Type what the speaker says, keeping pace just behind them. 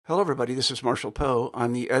Hello, everybody. This is Marshall Poe.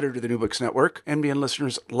 I'm the editor of the New Books Network. NBN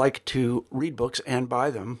listeners like to read books and buy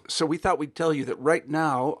them. So we thought we'd tell you that right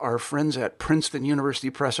now, our friends at Princeton University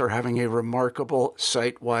Press are having a remarkable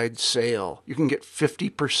site-wide sale. You can get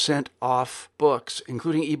 50% off books,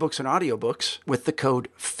 including ebooks and audiobooks, with the code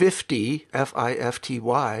 50,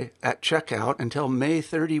 F-I-F-T-Y, at checkout until May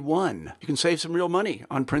 31. You can save some real money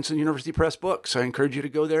on Princeton University Press books. I encourage you to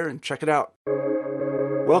go there and check it out.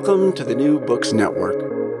 Welcome to the New Books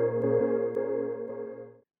Network.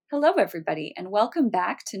 Hello, everybody, and welcome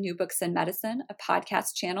back to New Books in Medicine, a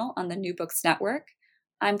podcast channel on the New Books Network.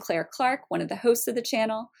 I'm Claire Clark, one of the hosts of the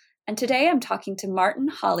channel, and today I'm talking to Martin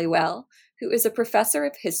Halliwell, who is a professor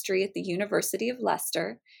of history at the University of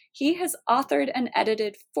Leicester. He has authored and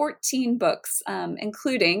edited 14 books,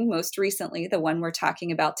 including, most recently, the one we're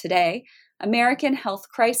talking about today, American Health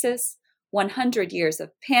Crisis, 100 Years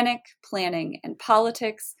of Panic, Planning, and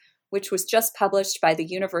Politics, which was just published by the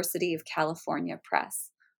University of California Press.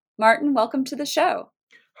 Martin, welcome to the show.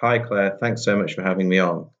 Hi, Claire. Thanks so much for having me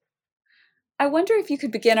on. I wonder if you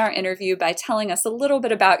could begin our interview by telling us a little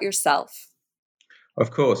bit about yourself.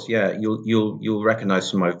 Of course, yeah. You'll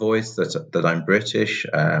recognise from my voice that I'm British.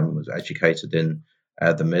 Was educated in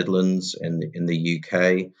the Midlands in the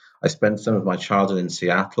UK. I spent some of my childhood in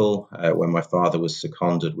Seattle, when my father was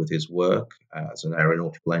seconded with his work as an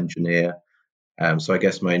aeronautical engineer. So I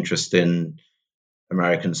guess my interest in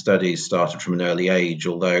American studies started from an early age,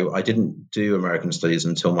 although I didn't do American studies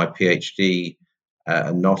until my PhD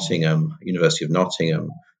at Nottingham, University of Nottingham.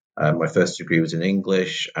 My first degree was in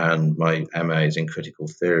English, and my MA is in critical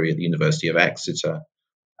theory at the University of Exeter.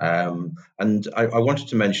 And I wanted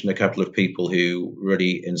to mention a couple of people who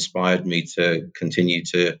really inspired me to continue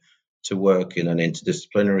to work in an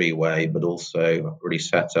interdisciplinary way, but also really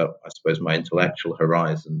set up, I suppose, my intellectual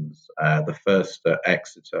horizons. The first at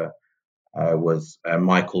Exeter was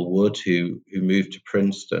Michael Wood, who moved to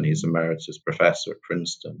Princeton. He's emeritus professor at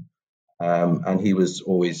Princeton. And he was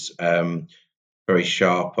always very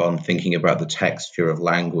sharp on thinking about the texture of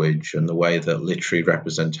language and the way that literary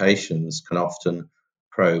representations can often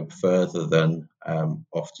probe further than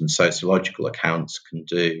often sociological accounts can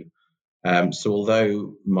do. So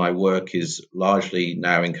although my work is largely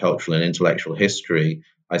now in cultural and intellectual history,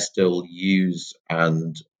 I still use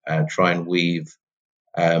and try and weave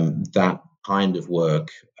that kind of work,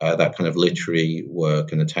 that kind of literary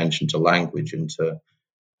work and attention to language into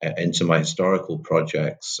my historical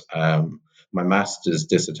projects. My master's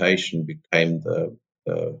dissertation became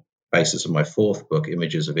the basis of my fourth book,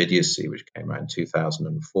 Images of Idiocy, which came out in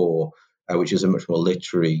 2004, which is a much more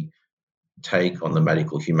literary take on the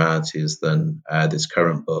medical humanities than this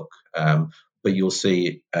current book. But you'll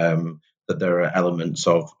see that there are elements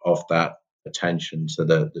of that attention to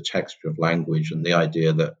the texture of language and the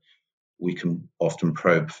idea that we can often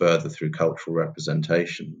probe further through cultural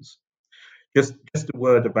representations. Just a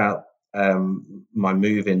word about my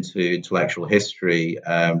move into intellectual history,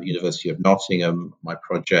 University of Nottingham, my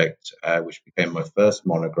project, which became my first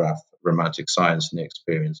monograph, Romantic Science and the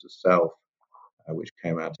Experience of Self, which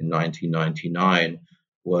came out in 1999,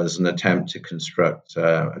 was an attempt to construct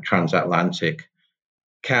a transatlantic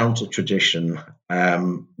counter-tradition,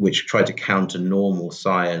 which tried to counter normal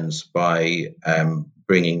science by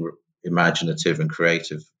bringing imaginative and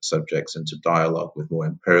creative subjects into dialogue with more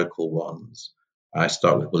empirical ones. I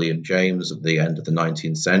start with William James at the end of the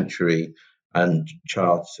 19th century and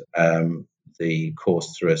chart the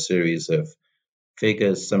course through a series of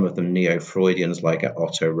figures, some of them neo-Freudians like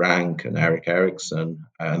Otto Rank and Erik Erikson,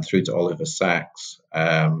 and through to Oliver Sacks,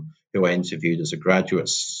 who I interviewed as a graduate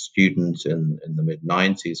student in the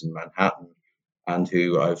mid-90s in Manhattan, and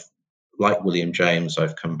who I've, like William James,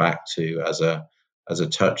 I've come back to as a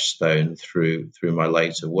touchstone through my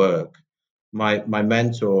later work. My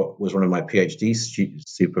mentor was one of my PhD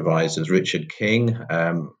supervisors, Richard King,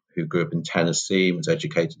 who grew up in Tennessee, was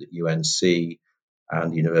educated at UNC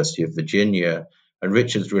and the University of Virginia. And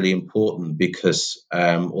Richard's really important because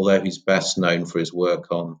although he's best known for his work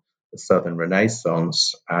on the Southern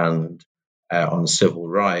Renaissance and on civil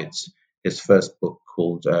rights, his first book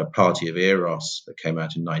called Party of Eros that came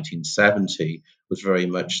out in 1970 was very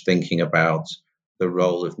much thinking about the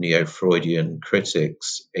role of neo-Freudian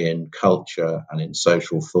critics in culture and in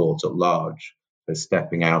social thought at large. So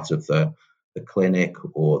stepping out of the clinic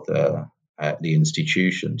or the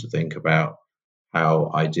institution to think about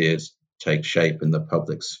how ideas take shape in the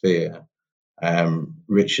public sphere.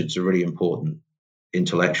 Richard's a really important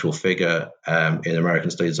intellectual figure in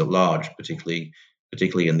American studies at large, particularly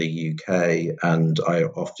in the UK, and I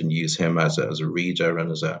often use him as a reader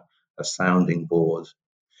and as a sounding board.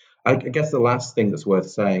 I guess the last thing that's worth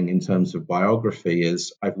saying in terms of biography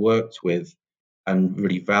is I've worked with and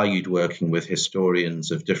really valued working with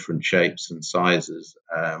historians of different shapes and sizes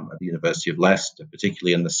at the University of Leicester,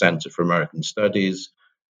 particularly in the Centre for American Studies.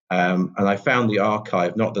 And I found the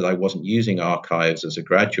archive, not that I wasn't using archives as a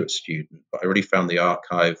graduate student, but I really found the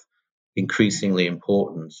archive increasingly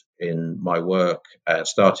important in my work,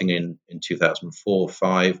 starting in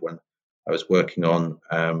 2004-05 when I was working on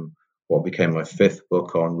what became my fifth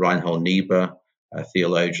book on Reinhold Niebuhr, a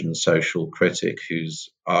theologian and social critic whose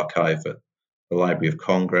archive at the Library of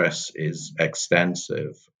Congress is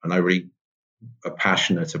extensive. And I really are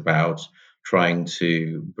passionate about trying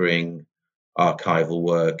to bring archival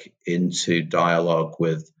work into dialogue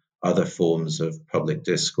with other forms of public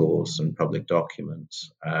discourse and public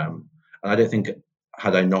documents. And I don't think,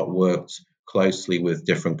 had I not worked closely with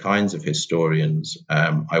different kinds of historians,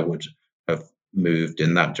 I would have moved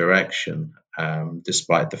in that direction,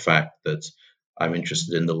 despite the fact that I'm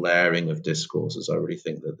interested in the layering of discourses. I really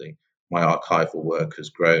think that my archival work has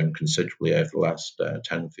grown considerably over the last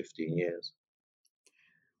 10, 15 years.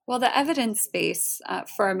 Well, the evidence base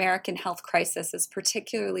for American health crisis is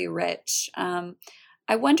particularly rich. I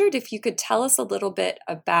wondered if you could tell us a little bit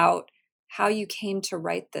about how you came to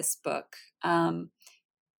write this book.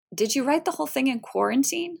 Did you write the whole thing in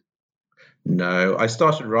quarantine? No, I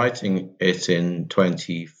started writing it in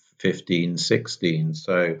 2015-16,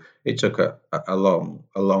 so it took a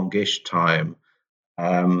longish time.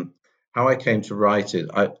 How I came to write it,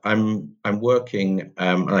 I'm working,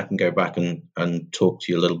 and I can go back and talk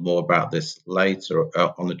to you a little more about this later,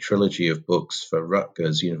 on a trilogy of books for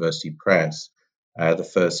Rutgers University Press. The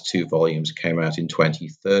first two volumes came out in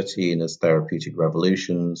 2013 as Therapeutic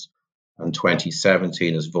Revolutions, and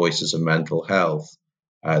 2017 as Voices of Mental Health.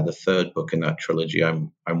 The third book in that trilogy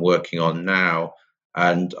I'm working on now,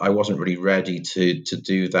 and I wasn't really ready to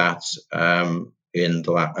do that over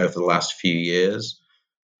the last few years.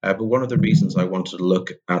 But one of the reasons I wanted to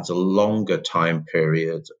look at a longer time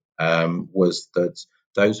period was that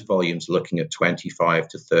those volumes looking at 25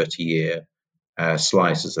 to 30 year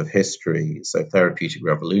slices of history. So Therapeutic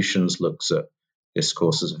Revolutions looks at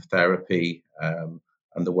discourses of therapy and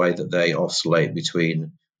the way that they oscillate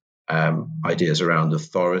between ideas around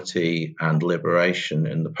authority and liberation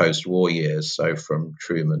in the post-war years. So from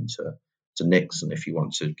Truman to Nixon, if you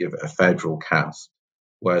want to give it a federal cast.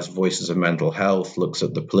 Whereas Voices of Mental Health looks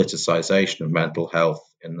at the politicization of mental health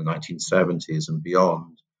in the 1970s and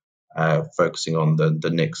beyond, focusing on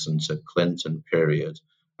the Nixon to Clinton period.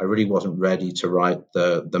 I really wasn't ready to write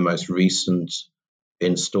the most recent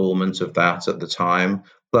installment of that at the time.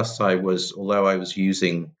 Plus, although I was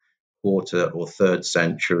using quarter or third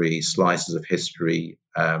century slices of history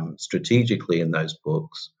strategically in those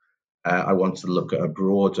books, I wanted to look at a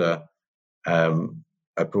broader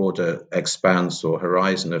expanse or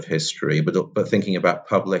horizon of history, but thinking about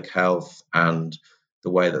public health and the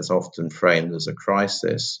way that's often framed as a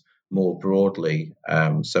crisis more broadly.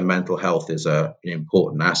 So mental health is an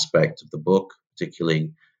important aspect of the book,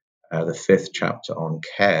 particularly the fifth chapter on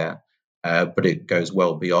care, but it goes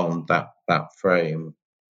well beyond that frame.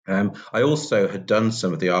 I also had done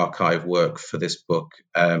some of the archive work for this book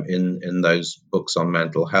in those books on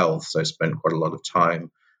mental health, so I spent quite a lot of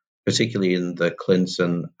time particularly in the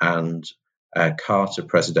Clinton and Carter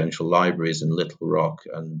presidential libraries in Little Rock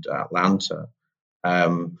and Atlanta.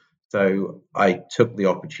 So I took the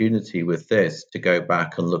opportunity with this to go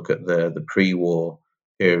back and look at the pre-war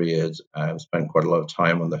period. Spent quite a lot of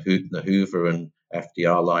time on the Hoover and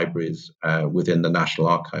FDR libraries within the National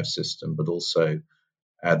Archive system, but also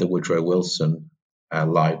the Woodrow Wilson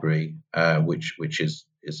library, which is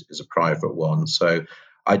a private one. So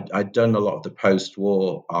I'd done a lot of the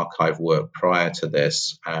post-war archive work prior to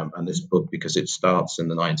this, and this book, because it starts in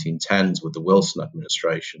the 1910s with the Wilson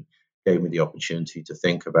administration, gave me the opportunity to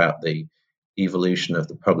think about the evolution of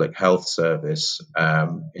the public health service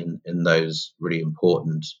in those really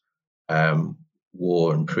important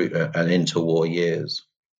war and interwar years.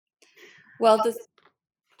 Well,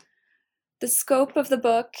 the scope of the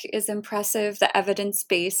book is impressive. The evidence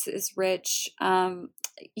base is rich.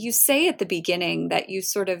 You say at the beginning that you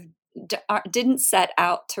sort of didn't set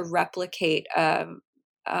out to replicate a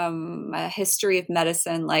history of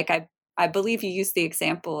medicine. Like I believe you used the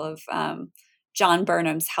example of John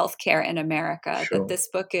Burnham's Healthcare in America, Sure. that this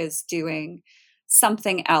book is doing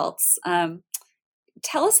something else.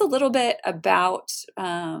 Tell us a little bit about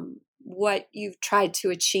what you've tried to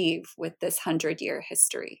achieve with this 100-year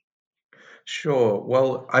history. Sure.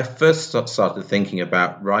 Well, I first started thinking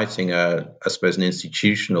about writing I suppose, an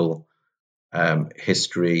institutional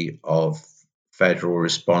history of federal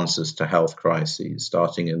responses to health crises,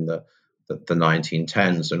 starting in the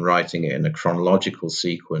 1910s and writing it in a chronological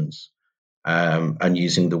sequence, and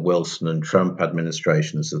using the Wilson and Trump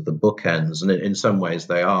administrations as the bookends. And in some ways,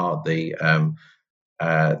 they are. The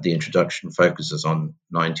introduction focuses on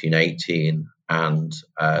 1918, and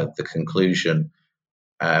the conclusion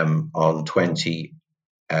on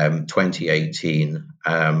 2018.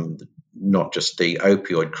 Not just the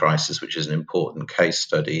opioid crisis, which is an important case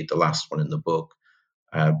study, the last one in the book,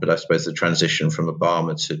 but I suppose the transition from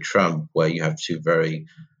Obama to Trump, where you have two very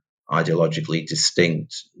ideologically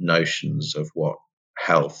distinct notions of what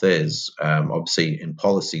health is. Obviously, in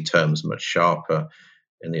policy terms, much sharper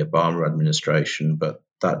in the Obama administration, but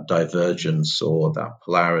that divergence or that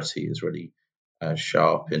polarity is really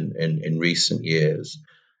sharp in recent years.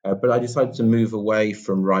 But I decided to move away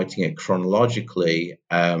from writing it chronologically.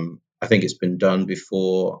 I think it's been done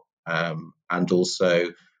before. And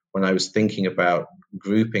also, when I was thinking about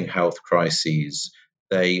grouping health crises,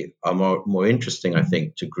 they are more interesting, I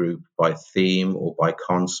think, to group by theme or by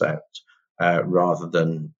concept, rather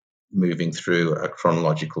than moving through a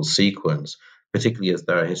chronological sequence, particularly as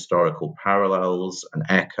there are historical parallels and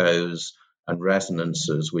echoes and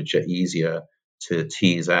resonances which are easier to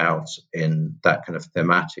tease out in that kind of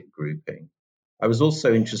thematic grouping. I was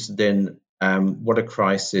also interested in what a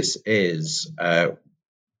crisis is.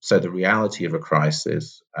 So the reality of a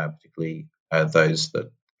crisis, particularly those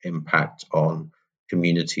that impact on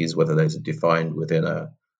communities, whether those are defined within a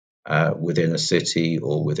city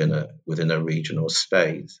or within a region or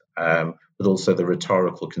state, but also the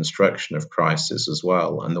rhetorical construction of crisis as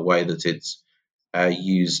well, and the way that it's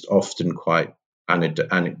used often quite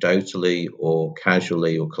anecdotally or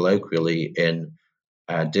casually or colloquially in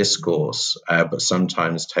discourse, but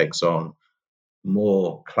sometimes takes on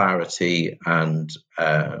more clarity and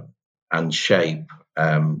shape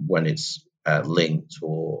when it's linked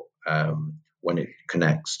or when it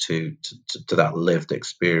connects to that lived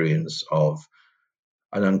experience of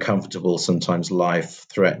an uncomfortable, sometimes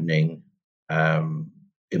life-threatening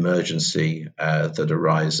emergency that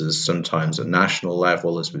arises sometimes at national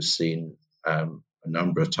level, as we've seen a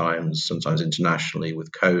number of times, sometimes internationally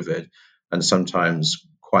with COVID, and sometimes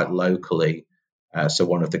quite locally. So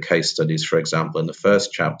one of the case studies, for example, in the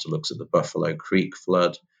first chapter looks at the Buffalo Creek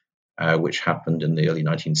flood, which happened in the early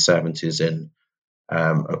 1970s in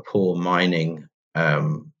a poor mining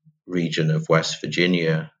region of West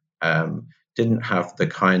Virginia. Didn't have the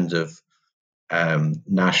kind of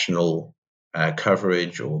national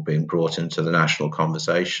coverage or being brought into the national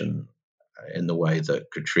conversation in the way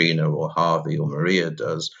that Katrina or Harvey or Maria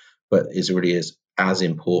does, but really is as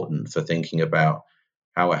important for thinking about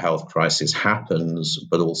how a health crisis happens,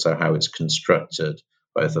 but also how it's constructed,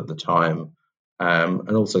 both at the time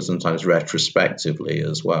and also sometimes retrospectively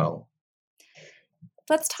as well.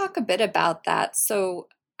 Let's talk a bit about that. So,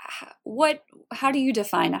 how do you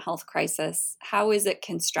define a health crisis? How is it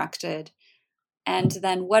constructed? And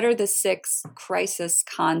then what are the 6 crisis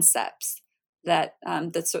concepts that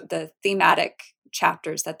the thematic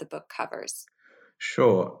chapters that the book covers?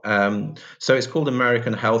 Sure. So it's called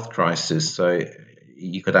American Health Crisis. So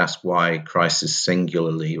you could ask why crisis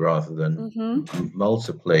singularly rather than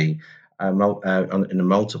multiply in a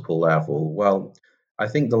multiple level. Well, I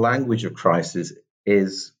think the language of crisis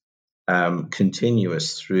is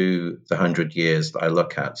continuous through the 100 years that I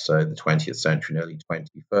look at, so the 20th century and early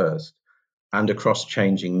 21st, and across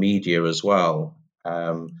changing media as well,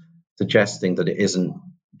 suggesting that it isn't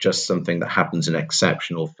just something that happens in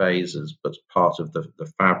exceptional phases, but part of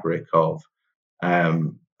the fabric of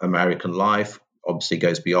American life. Obviously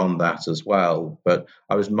goes beyond that as well. But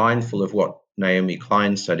I was mindful of what Naomi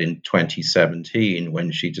Klein said in 2017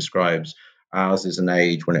 when she describes ours is an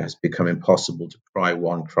age when it has become impossible to pry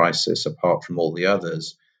one crisis apart from all the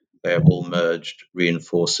others. They have all merged,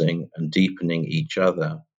 reinforcing and deepening each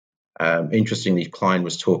other. Interestingly, Klein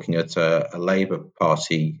was talking at a Labour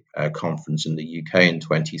Party conference in the UK in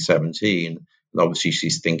 2017. And obviously,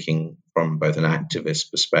 she's thinking from both an activist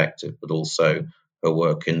perspective, but also her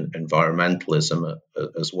work in environmentalism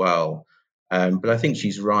as well. But I think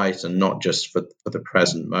she's right, and not just for the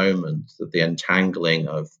present moment, that the entangling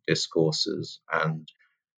of discourses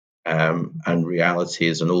and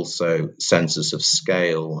realities and also senses of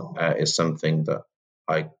scale is something that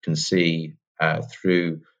I can see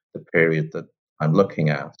through the period that I'm looking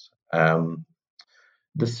at.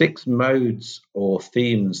 The 6 modes or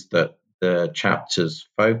themes that the chapters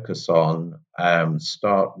focus on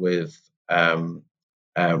start with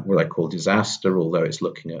what I call disaster, although it's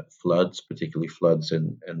looking at floods, particularly floods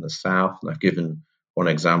in the South. And I've given one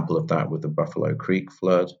example of that with the Buffalo Creek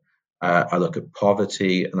flood. I look at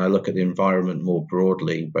poverty, and I look at the environment more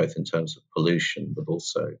broadly, both in terms of pollution, but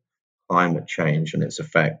also climate change and its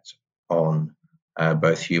effect on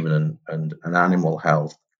both human and animal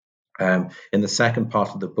health. In the second part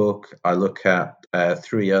of the book, I look at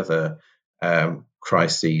three other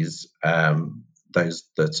crises, those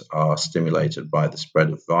that are stimulated by the spread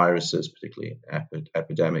of viruses, particularly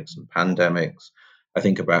epidemics and pandemics. I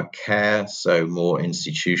think about care, so more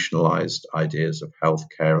institutionalized ideas of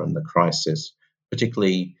healthcare and the crisis,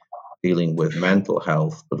 particularly dealing with mental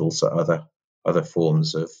health, but also other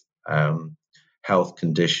forms of health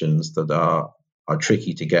conditions that are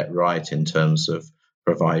tricky to get right in terms of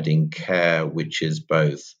providing care which is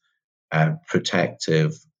both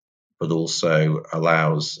protective but also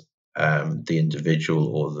allows the individual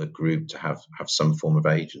or the group to have some form of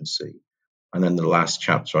agency. And then the last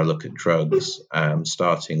chapter, I look at drugs,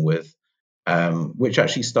 starting with, which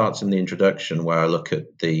actually starts in the introduction, where I look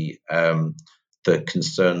at the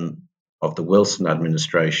concern of the Wilson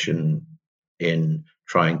administration in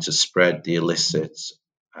trying to spread the illicit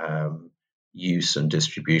use and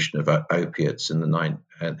distribution of opiates in the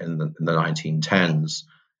 1910s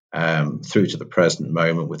through to the present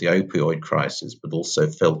moment with the opioid crisis, but also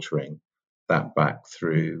filtering that back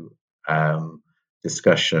through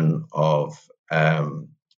discussion of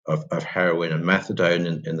heroin and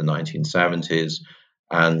methadone in the 1970s,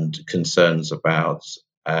 and concerns about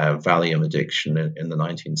Valium addiction in the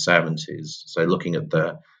 1970s. So looking at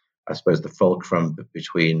the fulcrum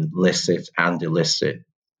between licit and illicit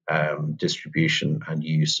distribution and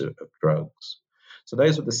use of drugs. So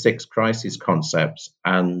those are the six crises concepts,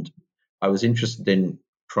 and I was interested in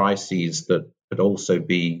crises that could also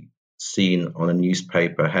be seen on a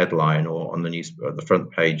newspaper headline or on the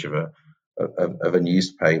front page of a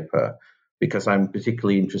newspaper, because I'm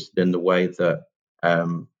particularly interested in the way that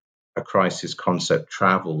a crisis concept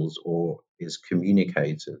travels or is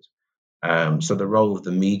communicated. So the role of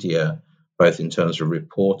the media, both in terms of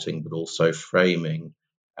reporting but also framing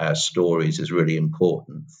stories, is really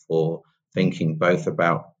important for thinking both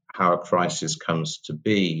about how a crisis comes to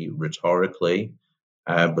be rhetorically,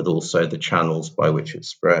 but also the channels by which it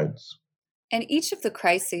spreads. And each of the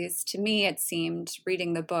crises, to me, it seemed,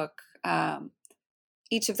 reading the book,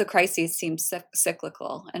 each of the crises seemed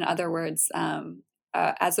cyclical. In other words,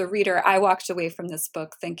 as a reader, I walked away from this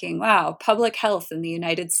book thinking, wow, public health in the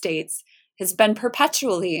United States has been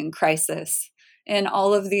perpetually in crisis in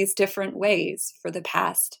all of these different ways for the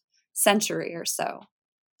past century or so.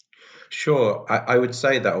 Sure, I would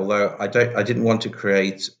say that, although I didn't want to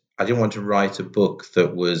write a book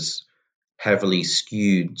that was heavily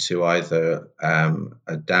skewed to either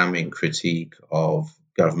a damning critique of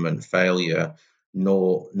government failure,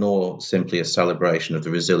 nor simply a celebration of the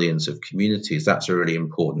resilience of communities. That's a really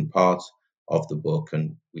important part of the book,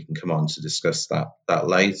 and we can come on to discuss that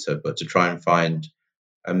later. But to try and find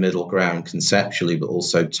a middle ground conceptually, but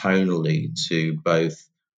also tonally, to both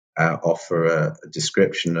offer a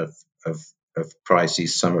description of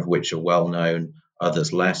crises, some of which are well known,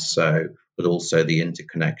 others less so, but also the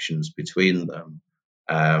interconnections between them.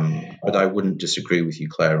 But I wouldn't disagree with you,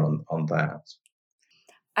 Claire, on that.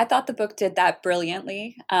 I thought the book did that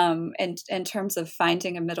brilliantly in terms of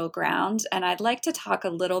finding a middle ground. And I'd like to talk a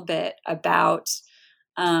little bit about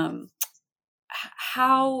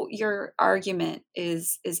how your argument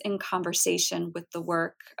is in conversation with the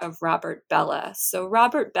work of Robert Bellah. So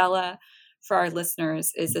Robert Bellah, for our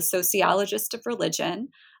listeners, is a sociologist of religion.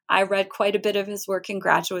 I read quite a bit of his work in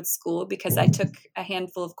graduate school because I took a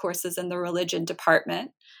handful of courses in the religion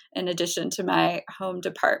department in addition to my home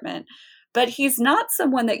department. But he's not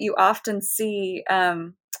someone that you often see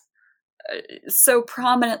so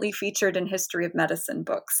prominently featured in history of medicine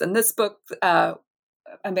books. And this book,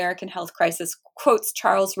 American Health Crisis, quotes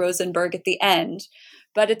Charles Rosenberg at the end,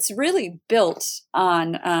 but it's really built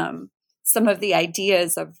on some of the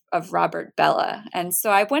ideas of Robert Bellah. And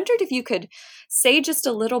so I wondered if you could say just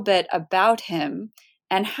a little bit about him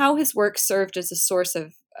and how his work served as a source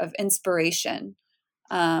of inspiration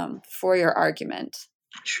for your argument.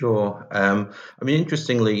 Sure.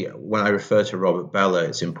 Interestingly, when I refer to Robert Bellah,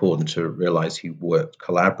 it's important to realize he worked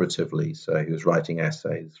collaboratively. So he was writing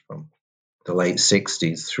essays from the late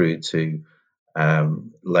 60s through to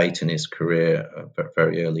late in his career,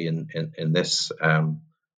 very early in this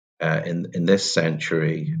in this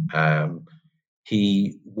century.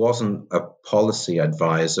 He wasn't a policy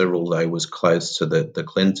advisor, although was close to the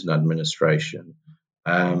Clinton administration.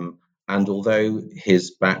 And although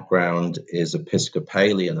his background is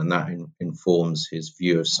Episcopalian and that informs his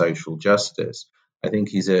view of social justice, I think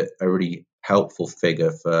he's a really helpful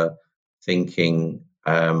figure for thinking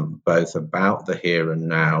both about the here and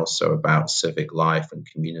now, so about civic life and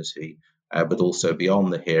community, but also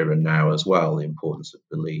beyond the here and now as well, the importance of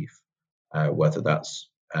belief, whether that's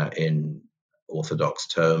in orthodox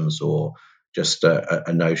terms or just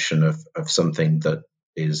a notion of something that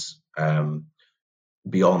is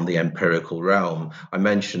beyond the empirical realm. I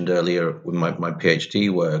mentioned earlier with my PhD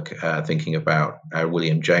work, thinking about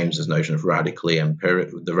William James's notion of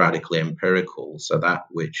the radically empirical, so that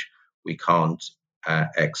which we can't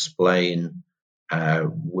explain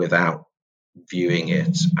without viewing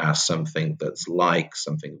it as something that's like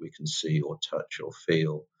something we can see or touch or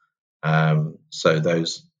feel. So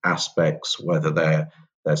those aspects, whether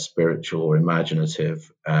they're spiritual or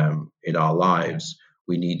imaginative in our lives,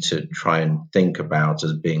 we need to try and think about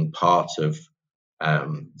as being part of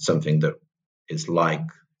something that is like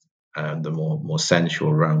the more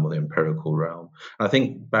sensual realm or the empirical realm. And I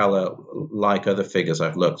think Bella, like other figures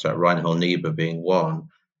I've looked at, Reinhold Niebuhr being one,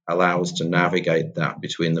 allows to navigate that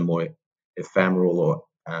between the more ephemeral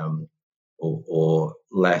or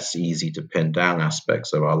less easy to pin down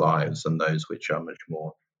aspects of our lives and those which are much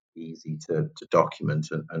more easy to document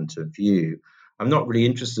and to view. I'm not really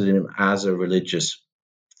interested in him as a religious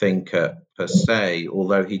thinker per se,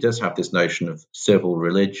 although he does have this notion of civil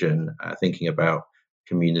religion, thinking about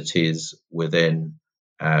communities within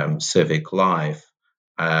civic life.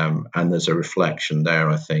 And there's a reflection there,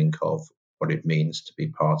 I think, of what it means to be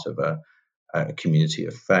part of a community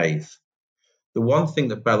of faith. The one thing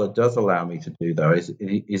that Bella does allow me to do, though, is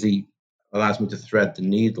he allows me to thread the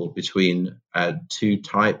needle between two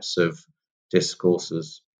types of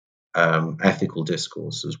discourses, ethical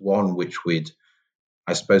discourses. One which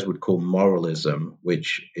I suppose would call moralism,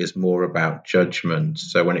 which is more about judgment.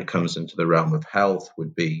 So when it comes into the realm of health,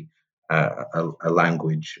 would be a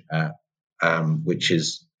language which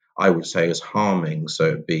is, I would say, is harming. So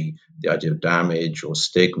it'd be the idea of damage or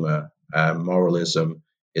stigma. Moralism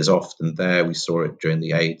is often there. We saw it during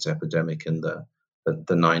the AIDS epidemic in the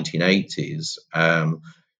 1980s.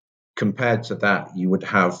 Compared to that, you would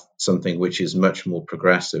have something which is much more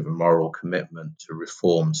progressive, a moral commitment to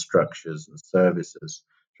reform structures and services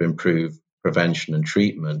to improve prevention and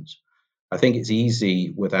treatment. I think it's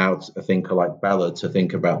easy without a thinker like Bella to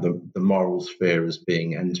think about the moral sphere as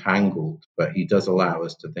being entangled, but he does allow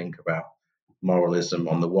us to think about moralism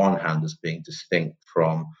on the one hand as being distinct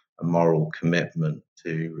from a moral commitment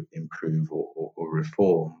to improve or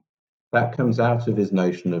reform. That comes out of his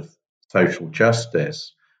notion of social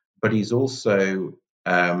justice, but he's also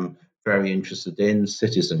very interested in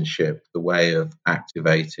citizenship, the way of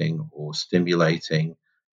activating or stimulating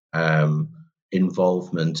um,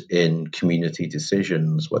 involvement in community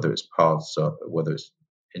decisions, whether it's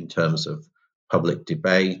in terms of public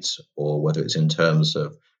debate or whether it's in terms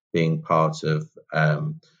of being part of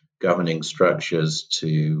governing structures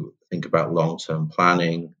to think about long-term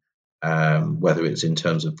planning, whether it's in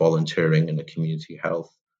terms of volunteering in a community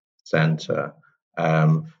health centre.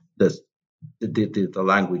 The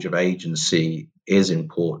language of agency is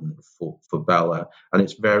important for Bella, and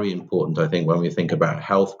it's very important, I think, when we think about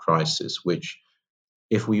health crisis, which,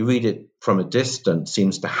 if we read it from a distance,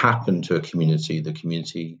 seems to happen to a community. The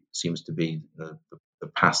community seems to be the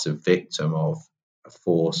passive victim of a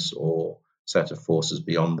force or set of forces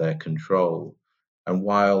beyond their control. And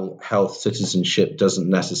while health citizenship doesn't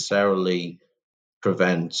necessarily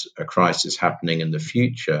prevent a crisis happening in the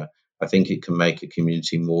future, I think it can make a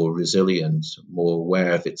community more resilient, more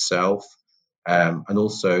aware of itself, and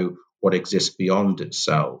also what exists beyond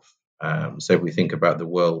itself. So if we think about the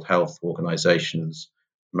World Health Organization's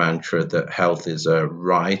mantra that health is a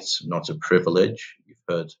right, not a privilege, you've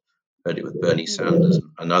heard it with Bernie Sanders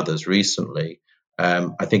and others recently.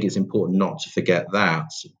 I think it's important not to forget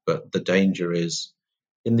that, but the danger is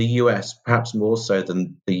in the US, perhaps more so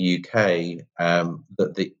than the UK,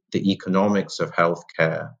 that the economics of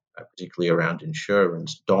healthcare, particularly around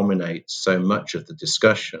insurance, dominates so much of the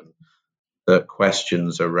discussion that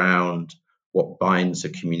questions around what binds a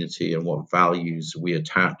community and what values we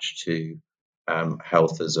attach to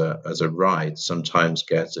health as a right sometimes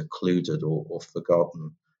gets occluded or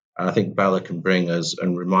forgotten. And I think Bella can bring us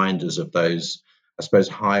and remind us of those, I suppose,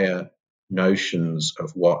 higher notions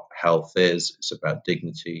of what health is. It's about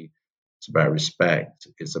dignity, it's about respect,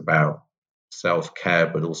 it's about self-care,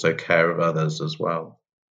 but also care of others as well.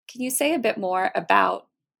 Can you say a bit more about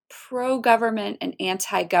pro-government and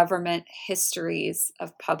anti-government histories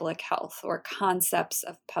of public health or concepts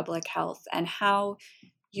of public health, and how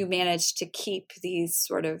you manage to keep these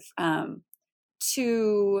sort of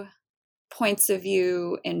two points of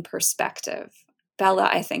view in perspective? Bella,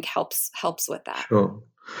 I think, helps with that. Sure.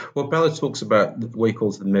 Well, Bella talks about what he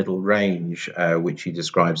calls the middle range, which he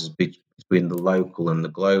describes as between the local and the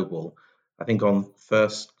global. I think on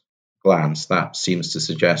first glance, that seems to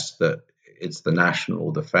suggest that it's the national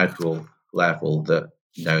or the federal level that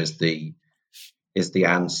is the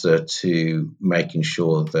answer to making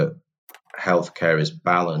sure that healthcare is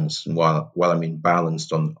balanced. And while I mean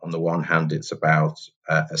balanced, on the one hand, it's about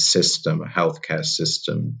a system, a healthcare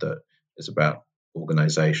system that is about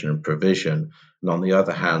organization and provision. And on the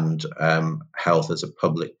other hand, health as a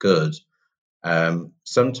public good.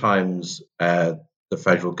 Sometimes the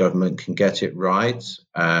federal government can get it right.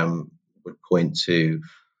 Would point to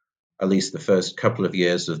at least the first couple of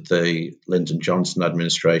years of the Lyndon Johnson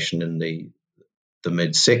administration in the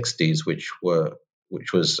mid 60s, which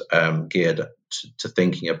was geared to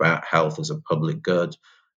thinking about health as a public good,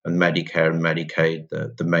 and Medicare and Medicaid,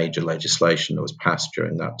 the major legislation that was passed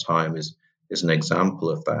during that time, is an example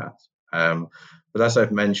of that. But as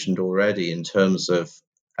I've mentioned already, in terms of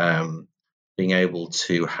being able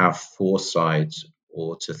to have foresight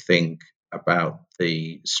or to think about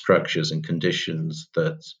the structures and conditions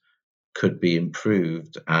that could be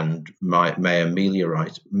improved and may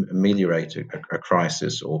ameliorate a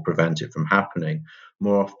crisis or prevent it from happening.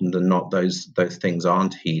 More often than not, those things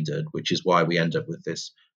aren't heeded, which is why we end up with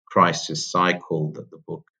this crisis cycle that the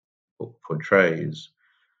book portrays.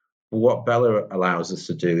 What Bella allows us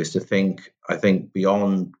to do is to think, I think,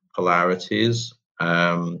 beyond polarities.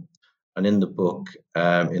 And in the book,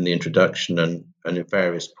 in the introduction and at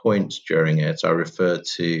various points during it, I refer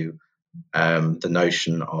to the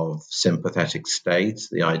notion of sympathetic states,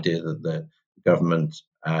 the idea that the government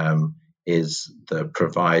is the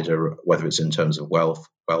provider, whether it's in terms of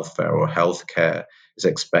welfare or healthcare, is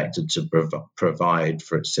expected to provide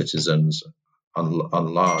for its citizens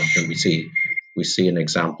on large. And we see an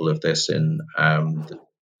example of this in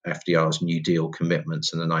FDR's New Deal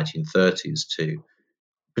commitments in the 1930s to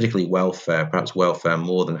particularly welfare, perhaps welfare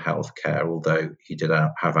more than healthcare, although he did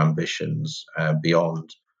have ambitions beyond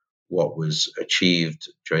what was achieved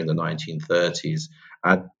during the 1930s,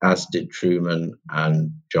 as did Truman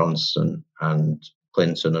and Johnson and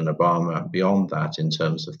Clinton and Obama beyond that, in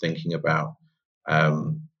terms of thinking about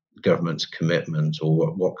government's commitment,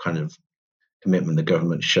 or what kind of commitment the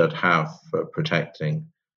government should have for protecting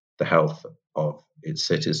the health of its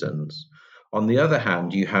citizens. On the other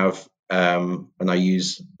hand, you have, and I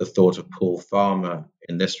use the thought of Paul Farmer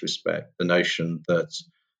in this respect, the notion that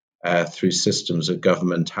through systems of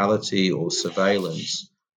governmentality or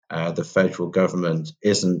surveillance, the federal government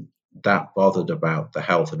isn't that bothered about the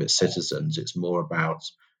health of its citizens. It's more about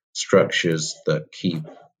structures that keep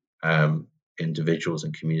individuals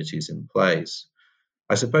and communities in place.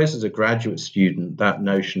 I suppose as a graduate student, that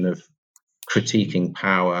notion of critiquing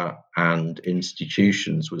power and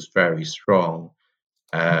institutions was very strong.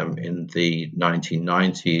 In the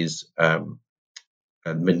 1990s,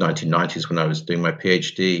 mid 1990s, when I was doing my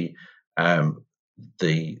PhD,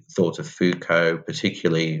 the thought of Foucault,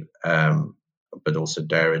 particularly, but also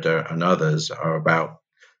Derrida and others, are about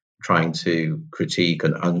trying to critique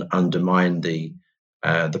and undermine the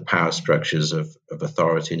power structures of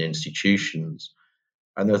authority and institutions.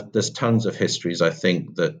 And there's tons of histories, I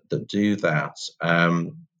think, that do that.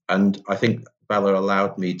 And I think Bella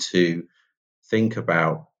allowed me to think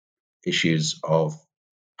about issues of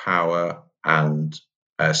power and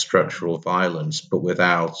structural violence, but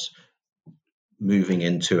without moving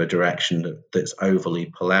into a direction that's overly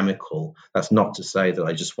polemical. That's not to say that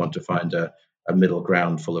I just want to find a middle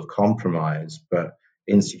ground full of compromise, but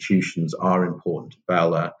institutions are important to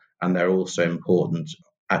Bella, and they're also important,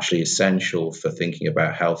 actually essential, for thinking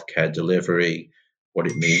about healthcare delivery, what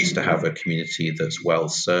it means to have a community that's well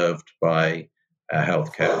served by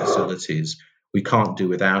healthcare facilities. We can't do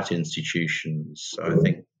without institutions. So I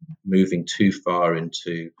think moving too far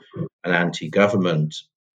into an anti-government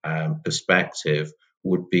perspective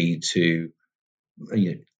would be to,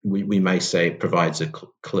 we may say it provides a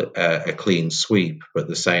clean sweep, but at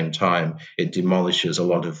the same time it demolishes a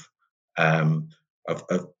lot of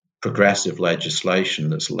progressive legislation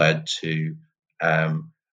that's led to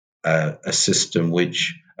a system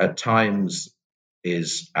which at times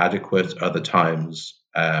is adequate, other times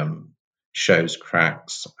shows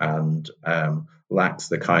cracks and lacks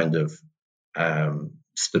the kind of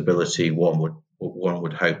stability one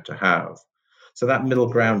would hope to have. So that middle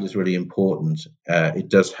ground is really important. It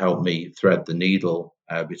does help me thread the needle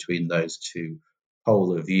between those two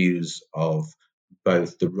polar views of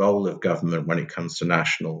both the role of government when it comes to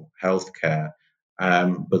national healthcare,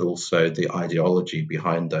 but also the ideology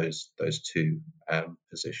behind those two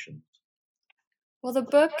positions. Well, the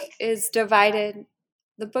book is divided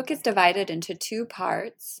The book is divided into two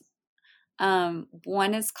parts.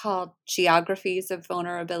 One is called Geographies of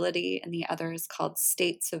Vulnerability, and the other is called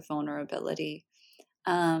States of Vulnerability.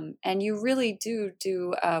 And you really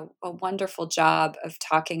do a wonderful job of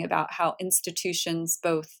talking about how institutions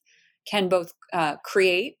can both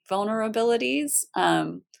create vulnerabilities,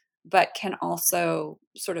 but can also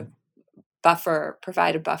sort of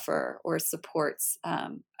provide a buffer or supports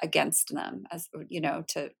against them, as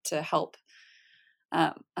to help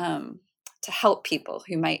um, um, to help people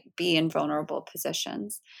who might be in vulnerable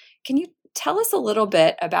positions. Can you tell us a little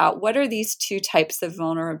bit about what are these two types of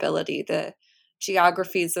vulnerability, the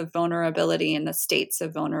geographies of vulnerability and the states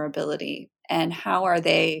of vulnerability, and how are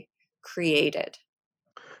they created?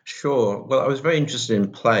 Sure. Well, I was very interested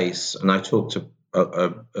in place, and I talked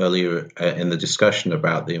earlier in the discussion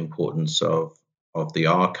about the importance of the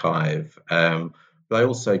archive. But I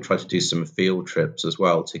also tried to do some field trips as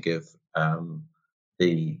well to give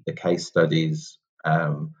the case studies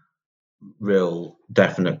real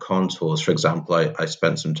definite contours. For example, I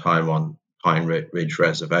spent some time on Pine Ridge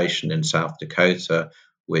Reservation in South Dakota,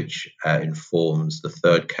 which informs the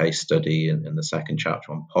third case study in the second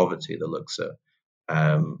chapter on poverty that looks at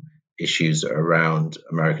issues around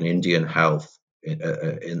American Indian health in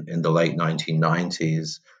the late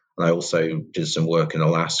 1990s. And I also did some work in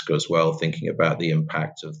Alaska as well, thinking about the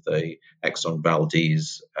impact of the Exxon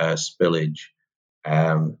Valdez spillage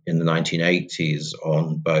in the 1980s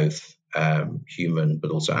on both human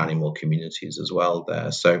but also animal communities as well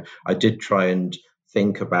there. So I did try and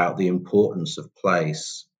think about the importance of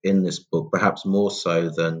place in this book, perhaps more so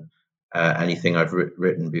than anything I've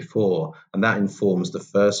written before. And that informs the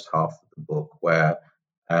first half of the book,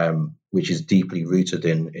 which is deeply rooted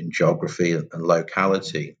in geography and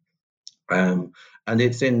locality. And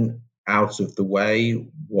it's in out of the way,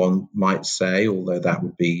 one might say, although that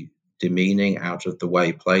would be demeaning, out of the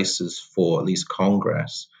way places for at least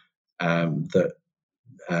Congress that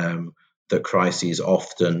crises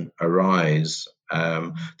often arise.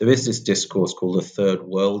 There is this discourse called the third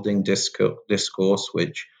worlding discourse,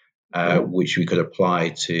 which we could apply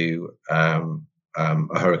to a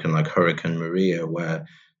hurricane like Hurricane Maria, where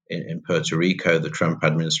in Puerto Rico, the Trump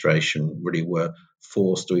administration really were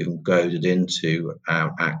forced or even goaded into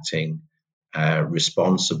acting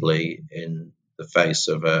responsibly in the face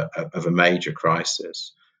of a major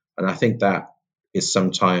crisis. And I think that is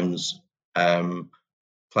sometimes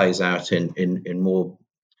plays out in more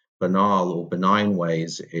banal or benign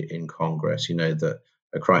ways in Congress. You know, that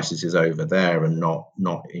a crisis is over there and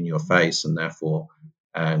not in your face, and therefore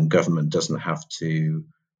government doesn't have to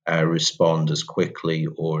respond as quickly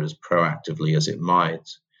or as proactively as it might.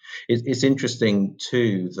 It's interesting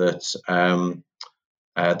too that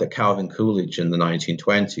that Calvin Coolidge in the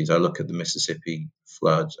 1920s. I look at the Mississippi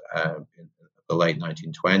flood in the late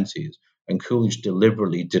 1920s, and Coolidge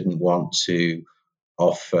deliberately didn't want to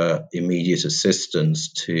offer immediate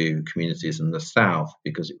assistance to communities in the South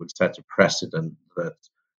because it would set a precedent that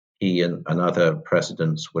he and other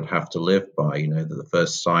presidents would have to live by. You know, that the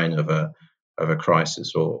first sign of a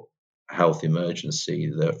crisis or health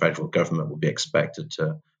emergency, the federal government would be expected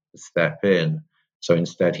to step in. So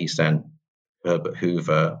instead, he sent Herbert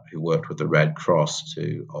Hoover, who worked with the Red Cross,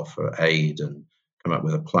 to offer aid and come up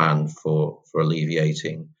with a plan for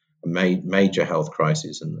alleviating a major health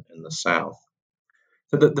crisis in the South.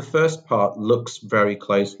 So the first part looks very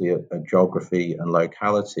closely at geography and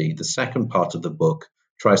locality. The second part of the book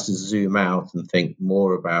tries to zoom out and think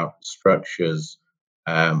more about structures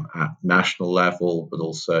at national level, but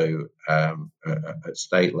also at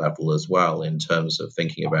state level as well, in terms of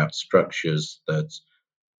thinking about structures that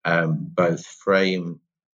both frame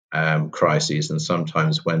crises and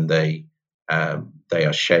sometimes when they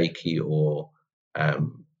are shaky or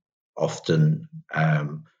often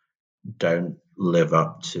don't live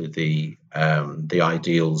up to the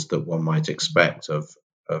ideals that one might expect of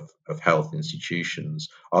health institutions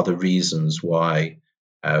are the reasons why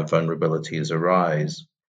vulnerabilities arise.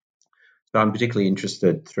 So I'm particularly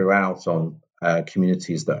interested throughout on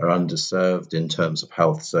communities that are underserved in terms of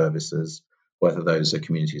health services, whether those are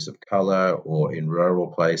communities of color or in rural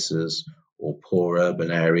places or poor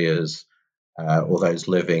urban areas, or those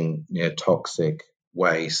living near toxic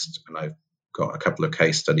waste. And I've got a couple of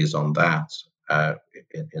case studies on that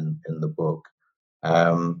in the book.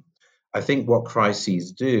 I think what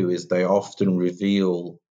crises do is they often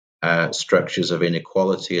reveal structures of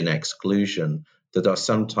inequality and exclusion that are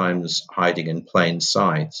sometimes hiding in plain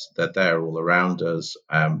sight. That they're all around us,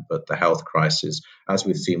 but the health crisis, as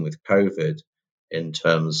we've seen with COVID, in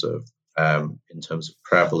terms of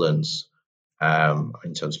prevalence,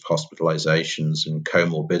 in terms of hospitalizations and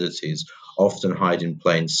comorbidities, often hide in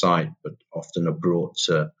plain sight, but often are brought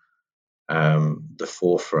to the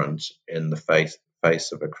forefront in the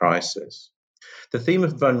face of a crisis. The theme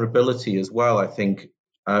of vulnerability as well, I think,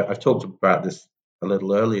 I've talked about this a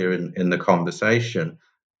little earlier in the conversation,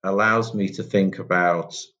 allows me to think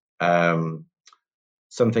about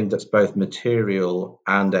something that's both material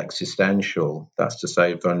and existential. That's to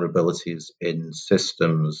say, vulnerabilities in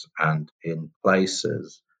systems and in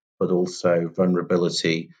places, but also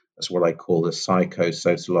vulnerability as what I call a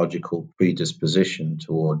psychosociological predisposition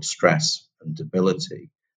toward stress and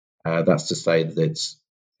debility. That's to say that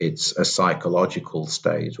it's a psychological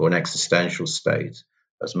state or an existential state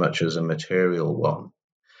as much as a material one.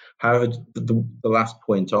 However, the last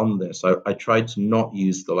point on this, I tried to not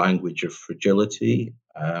use the language of fragility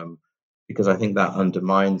because I think that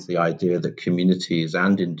undermines the idea that communities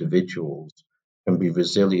and individuals can be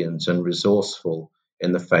resilient and resourceful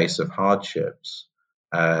in the face of hardships.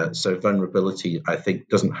 So vulnerability, I think,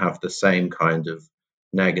 doesn't have the same kind of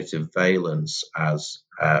negative valence as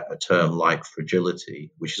a term like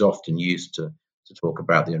fragility, which is often used to talk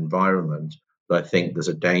about the environment. But I think there's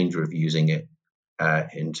a danger of using it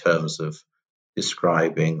in terms of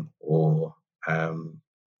describing or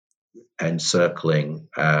encircling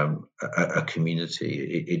a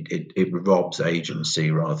community. It robs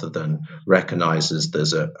agency rather than recognizes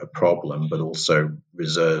there's a problem, but also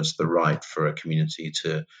reserves the right for a community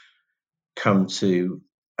to come to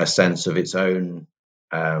a sense of its own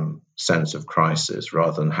sense of crisis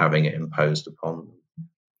rather than having it imposed upon them.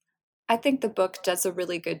 I think the book does a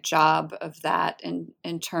really good job of that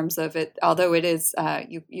in terms of it. Although it is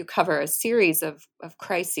you cover a series of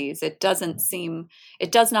crises, it does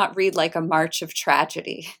not read like a march of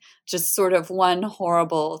tragedy, just sort of one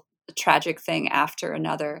horrible tragic thing after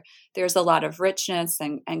another. There's a lot of richness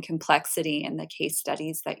and complexity in the case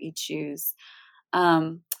studies that you choose.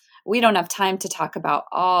 We don't have time to talk about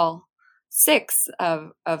all 6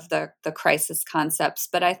 of the crisis concepts,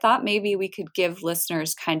 but I thought maybe we could give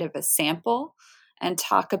listeners kind of a sample and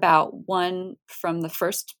talk about one from the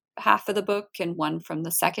first half of the book and one from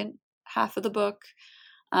the second half of the book.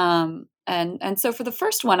 And so for the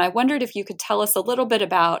first one, I wondered if you could tell us a little bit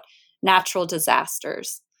about natural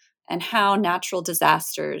disasters and how natural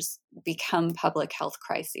disasters become public health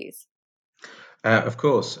crises. Of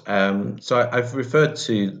course. So I've referred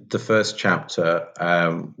to the first chapter,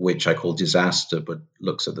 which I call Disaster, but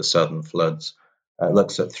looks at the southern floods,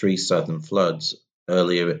 looks at 3 southern floods.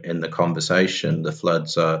 Earlier in the conversation, the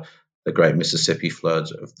floods are the Great Mississippi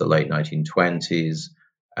Flood of the late 1920s,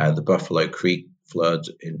 the Buffalo Creek Flood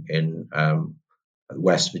in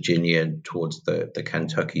West Virginia towards the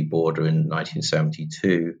Kentucky border in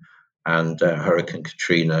 1972, and Hurricane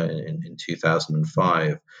Katrina in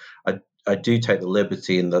 2005. I do take the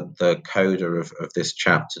liberty in the coda of this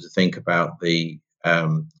chapter to think about the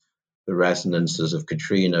resonances of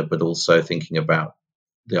Katrina, but also thinking about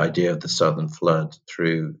the idea of the Southern Flood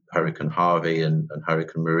through Hurricane Harvey and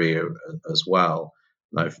Hurricane Maria as well.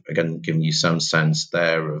 And I've again given you some sense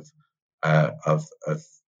there of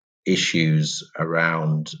issues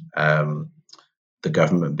around the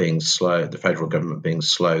government being slow, the federal government being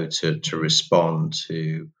slow to respond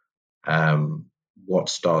to what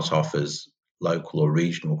start off as local or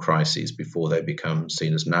regional crises before they become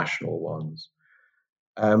seen as national ones.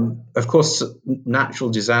 Of course,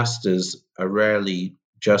 natural disasters are rarely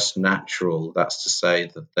just natural. That's to say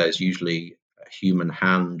that there's usually a human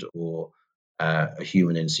hand or a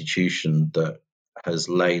human institution that has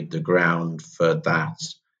laid the ground for that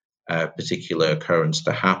particular occurrence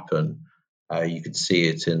to happen. You could see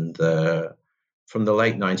it from the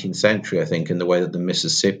late 19th century, I think, in the way that the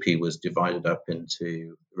Mississippi was divided up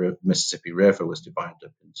into, Mississippi River was divided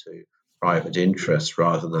up into private interests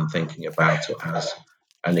rather than thinking about it as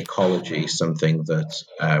an ecology, something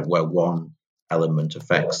that where one element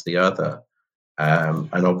affects the other.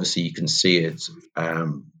 And obviously you can see it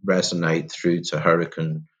resonate through to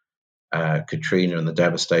Hurricane Katrina and the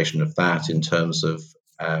devastation of that in terms of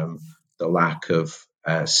the lack of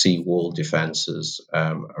seawall defenses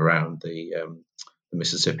around the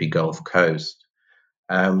Mississippi Gulf Coast.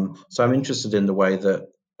 So I'm interested in the way that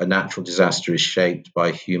a natural disaster is shaped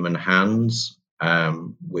by human hands,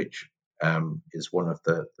 which is one of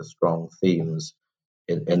the strong themes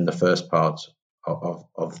in the first part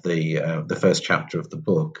of the first chapter of the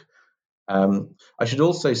book. I should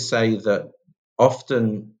also say that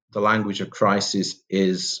often the language of crisis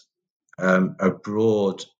is a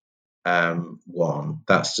broad one.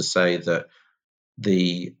 That's to say that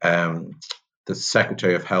the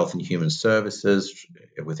Secretary of Health and Human Services,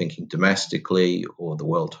 if we're thinking domestically, or the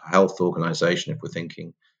World Health Organization, if we're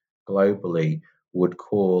thinking globally, would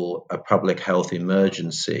call a public health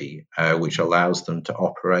emergency, which allows them to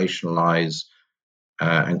operationalize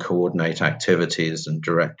and coordinate activities and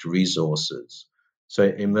direct resources. So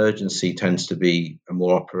emergency tends to be a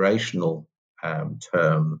more operational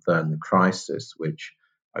term than crisis, which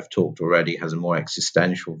I've talked already has a more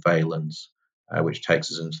existential valence, which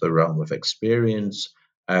takes us into the realm of experience,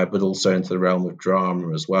 but also into the realm of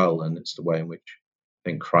drama as well. And it's the way in which I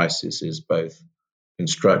think crisis is both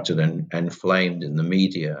constructed and inflamed in the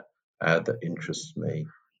media that interests me.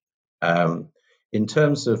 In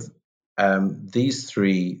terms of these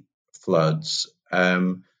three floods,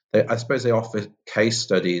 I suppose they offer case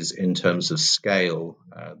studies in terms of scale.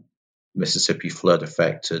 Mississippi flood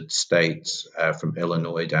affected states from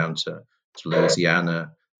Illinois down to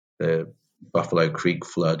Louisiana. The Buffalo Creek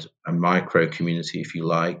flood, a micro community, if you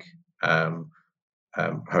like.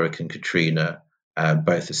 Hurricane Katrina,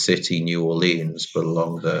 both the city, New Orleans, but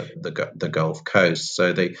along the Gulf Coast.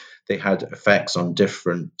 So they had effects on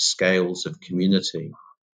different scales of community.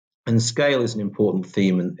 And scale is an important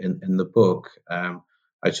theme in the book.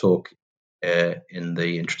 I talk in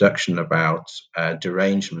the introduction about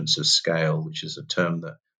derangements of scale, which is a term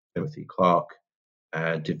that Timothy Clark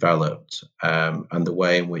developed, and the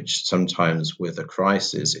way in which sometimes with a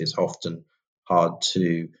crisis it's often hard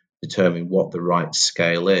to determine what the right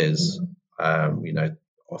scale is.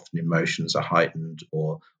 Often emotions are heightened,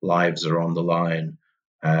 or lives are on the line,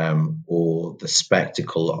 or the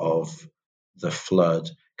spectacle of the flood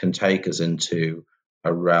can take us into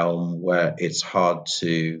a realm where it's hard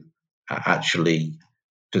to actually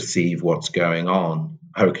perceive what's going on.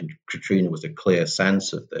 Hurricane Katrina was a clear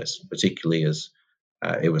sense of this, particularly as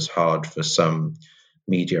it was hard for some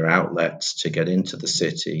media outlets to get into the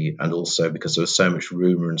city, and also because there was so much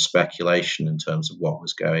rumor and speculation in terms of what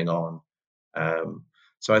was going on.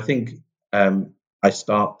 So I think I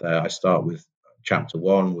start there. I start with chapter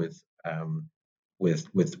one with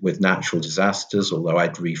natural disasters, although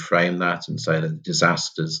I'd reframe that and say that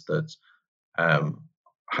disasters that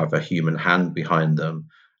have a human hand behind them,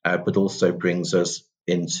 but also brings us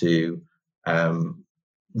into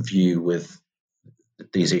view with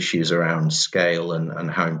these issues around scale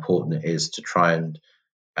and how important it is to try and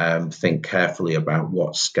think carefully about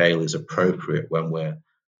what scale is appropriate when we're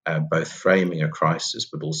both framing a crisis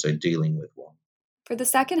but also dealing with one. For the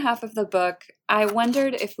second half of the book, I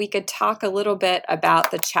wondered if we could talk a little bit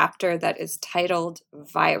about the chapter that is titled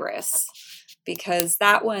Virus, because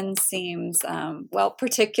that one seems,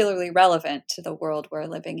 particularly relevant to the world we're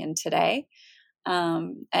living in today.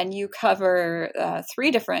 And you cover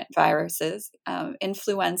three different viruses,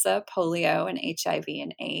 influenza, polio, and HIV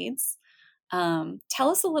and AIDS. Tell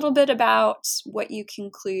us a little bit about what you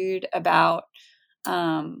conclude about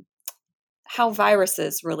how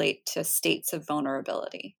viruses relate to states of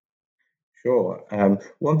vulnerability. Sure.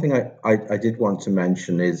 One thing I did want to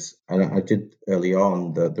mention is, and I did early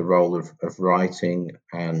on, the role of writing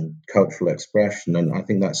and cultural expression. And I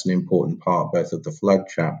think that's an important part both of the flood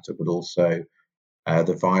chapter, but also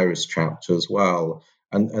the virus chapter as well.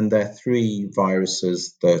 And there are three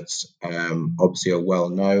viruses that obviously are well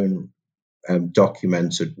known,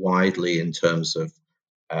 documented widely in terms of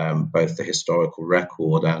both the historical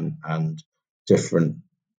record and different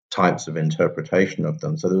types of interpretation of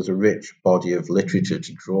them. So there was a rich body of literature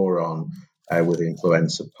to draw on with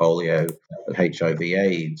influenza, polio, and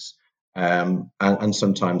HIV/AIDS. And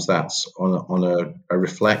sometimes that's on a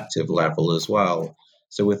reflective level as well.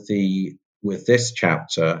 So with this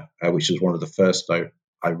chapter, which is one of the first I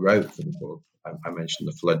wrote for the book, I mentioned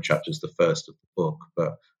the flood chapter is the first of the book,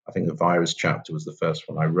 but I think the virus chapter was the first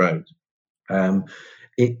one I wrote.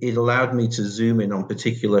 It allowed me to zoom in on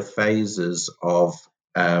particular phases of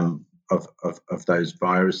those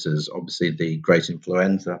viruses. Obviously, the Great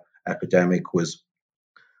Influenza epidemic was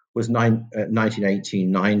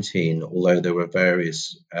 1918-19, although there were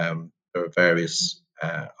various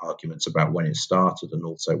arguments about when it started and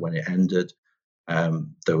also when it ended.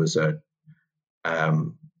 There was a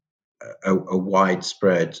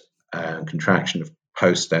widespread contraction of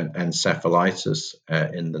post-encephalitis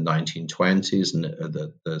in the 1920s, and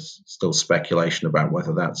there's still speculation about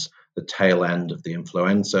whether that's the tail end of the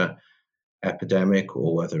influenza epidemic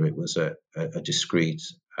or whether it was a discrete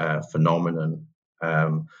phenomenon.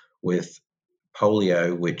 With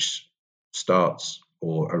polio, which starts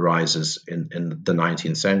or arises in the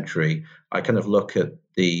 19th century, I kind of look at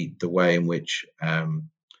the way in which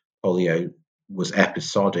polio was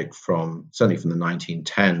episodic certainly from the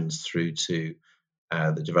 1910s through to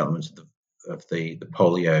the development of the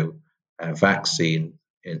polio vaccine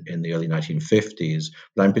in the early 1950s.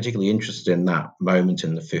 But I'm particularly interested in that moment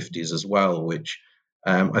in the 50s as well, which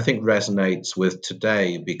I think resonates with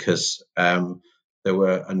today because there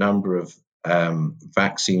were a number of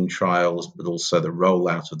vaccine trials, but also the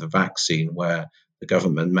rollout of the vaccine where the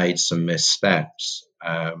government made some missteps,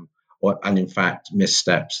 and in fact,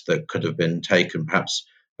 missteps that could have been taken perhaps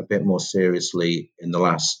a bit more seriously in the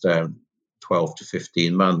last 12 to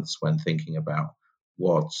 15 months when thinking about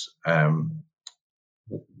what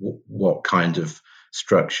what kind of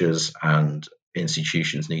structures and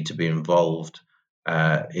institutions need to be involved,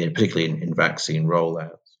 particularly in vaccine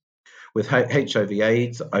rollouts. With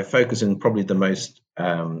HIV/AIDS, I focus in probably the most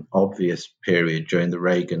obvious period during the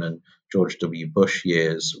Reagan and George W. Bush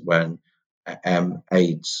years when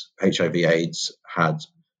HIV/AIDS had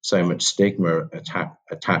so much stigma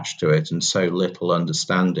attached to it and so little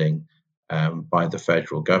understanding by the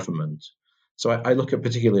federal government. So I look at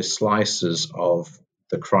particular slices of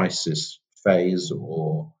the crisis phase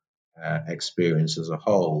or experience as a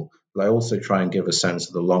whole, but I also try and give a sense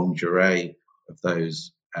of the longue durée of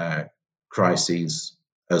those crises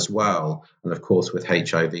as well. And of course, with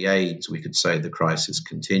HIV/AIDS, we could say the crisis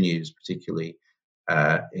continues, particularly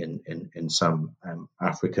in some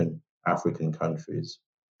African countries.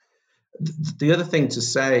 The other thing to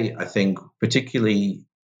say, I think, particularly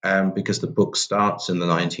because the book starts in the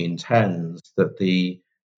 1910s, that the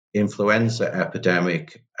influenza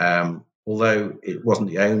epidemic, although it wasn't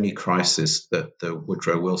the only crisis that the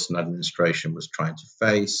Woodrow Wilson administration was trying to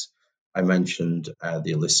face. I mentioned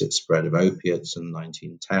the illicit spread of opiates in the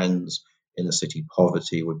 1910s. Inner city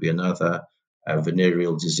poverty would be another.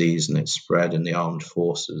 Venereal disease and its spread in the armed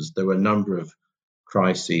forces. There were a number of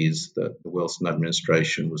crises that the Wilson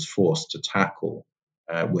administration was forced to tackle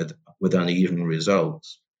with uneven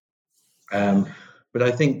results. But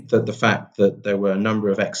I think that the fact that there were a number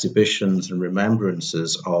of exhibitions and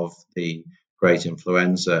remembrances of the great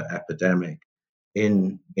influenza epidemic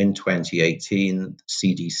in 2018,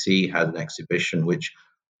 CDC had an exhibition which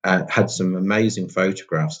had some amazing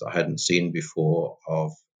photographs that I hadn't seen before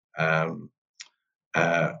of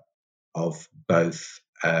both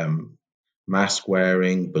mask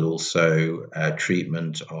wearing, but also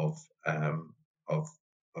treatment of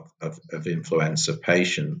influenza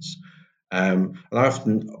patients. And I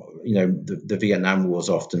often, the Vietnam War is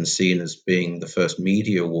often seen as being the first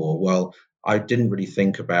media war. Well, I didn't really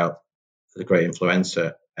think about the great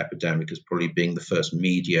influenza epidemic as probably being the first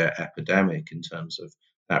media epidemic in terms of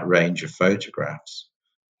that range of photographs.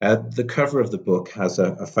 The cover of the book has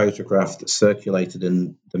a photograph that circulated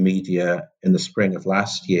in the media in the spring of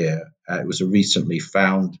last year. It was a recently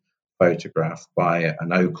found photograph by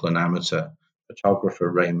an Oakland amateur photographer,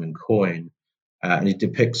 Raymond Coyne, and it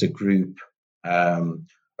depicts a group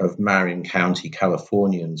of Marin County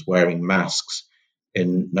Californians wearing masks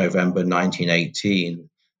in November 1918.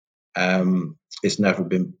 It's never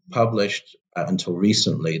been published until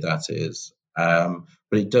recently, that is.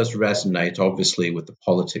 But it does resonate, obviously, with the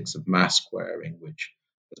politics of mask wearing, which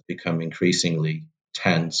has become increasingly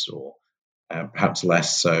tense, or perhaps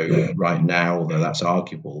less so right now, although that's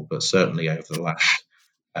arguable, but certainly over the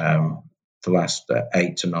last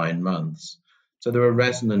 8 to 9 months. So there are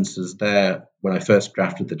resonances there. When I first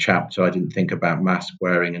drafted the chapter, I didn't think about mask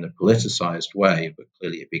wearing in a politicized way, but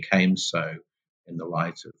clearly it became so in the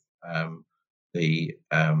light of the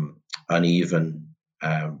uneven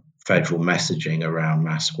federal messaging around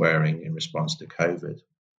mask wearing in response to COVID.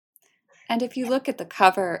 And if you look at the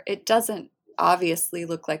cover, it doesn't obviously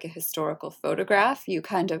look like a historical photograph. You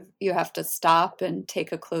have to stop and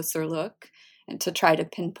take a closer look and to try to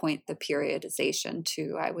pinpoint the periodization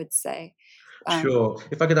too, I would say. Sure.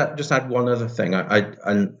 If I could just add one other thing,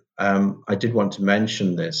 I did want to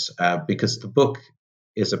mention this because the book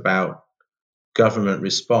is about government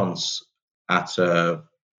response at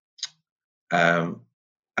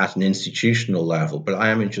an institutional level, but I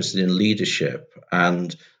am interested in leadership.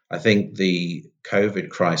 And I think the COVID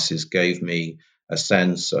crisis gave me a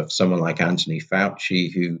sense of someone like Anthony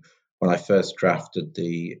Fauci, who, when I first drafted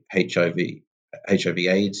the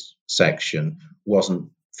HIV/AIDS section,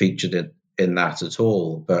 wasn't featured in that at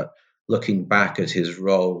all. But looking back at his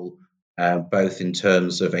role, both in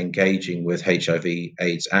terms of engaging with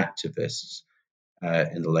HIV/AIDS activists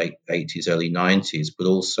in the late 80s, early 90s, but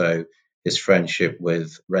also his friendship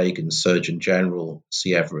with Reagan's Surgeon General,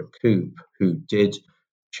 C. Everett Koop, who did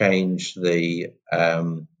change the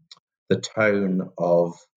tone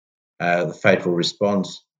of the federal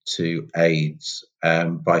response to AIDS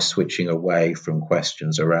by switching away from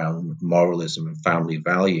questions around moralism and family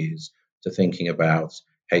values to thinking about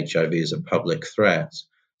HIV as a public threat.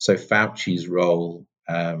 So Fauci's role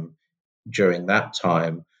during that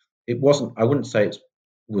time, I wouldn't say it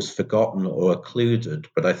was forgotten or occluded,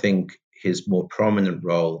 but I think his more prominent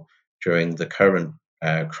role during the current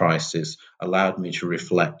crisis allowed me to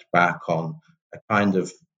reflect back on a kind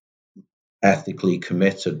of ethically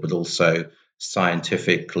committed, but also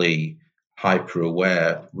scientifically hyper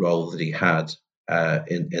aware role that he had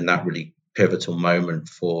in that really pivotal moment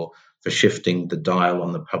for shifting the dial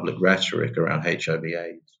on the public rhetoric around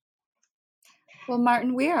HIV/AIDS. Well,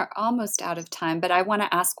 Martin, we are almost out of time, but I want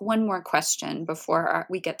to ask one more question before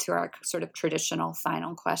we get to our sort of traditional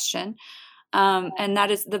final question. And that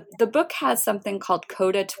is the book has something called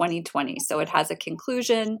Coda 2020. So it has a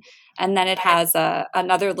conclusion, and then it has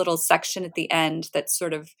another little section at the end that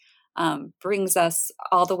sort of brings us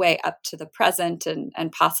all the way up to the present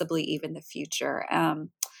and possibly even the future. And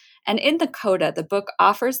in the Coda, the book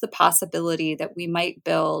offers the possibility that we might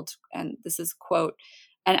build, and this is quote,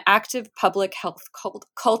 an active public health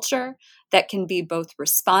culture that can be both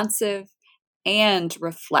responsive and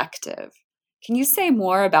reflective. Can you say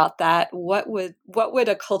more about that? What would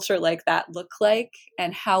a culture like that look like,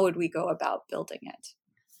 and how would we go about building it?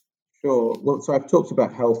 Sure. Well, so I've talked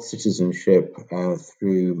about health citizenship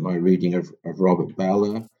through my reading of Robert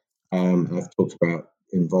Bella. I've talked about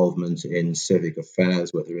involvement in civic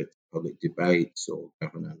affairs, whether it's public debates or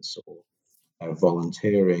governance or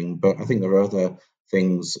volunteering. But I think there are other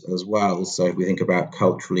things as well. So if we think about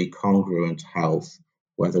culturally congruent health,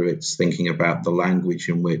 whether it's thinking about the language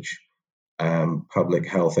in which public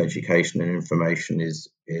health education and information is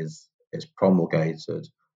promulgated,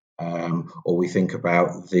 or we think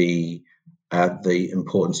about the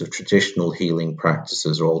importance of traditional healing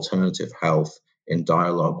practices or alternative health in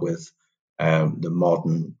dialogue with the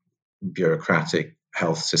modern bureaucratic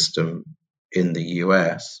health system in the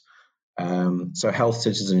US. So health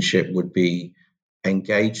citizenship would be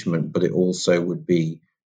engagement, but it also would be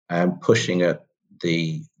pushing at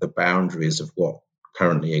the boundaries of what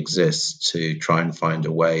currently exists to try and find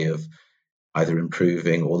a way of either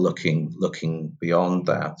improving or looking beyond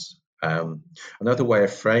that. Another way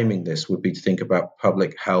of framing this would be to think about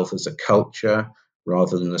public health as a culture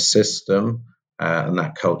rather than a system, and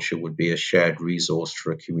that culture would be a shared resource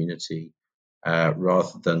for a community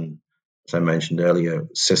rather than, as I mentioned earlier,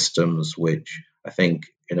 systems which I think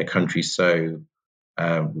in a country so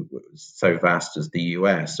vast as the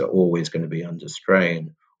US are always going to be under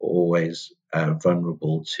strain, or always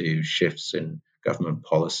vulnerable to shifts in government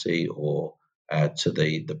policy or to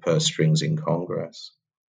the purse strings in Congress.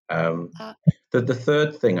 The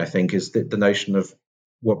third thing I think is the notion of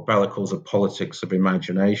what Bella calls a politics of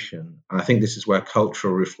imagination. And I think this is where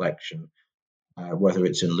cultural reflection, whether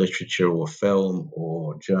it's in literature or film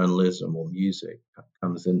or journalism or music,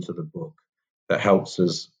 comes into the book, that helps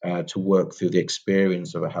us to work through the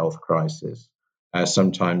experience of a health crisis,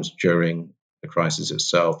 sometimes during the crisis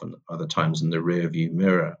itself and other times in the rearview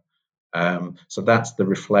mirror. So that's the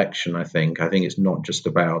reflection, I think. I think it's not just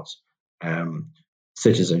about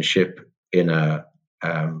citizenship in a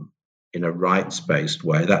rights-based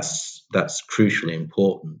way. That's crucially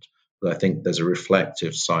important. But I think there's a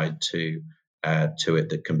reflective side to it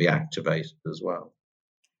that can be activated as well.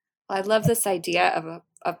 I love this idea of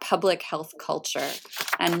a public health culture,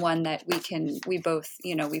 and one that we both,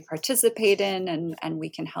 we participate in and we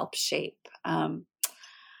can help shape. I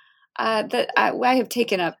have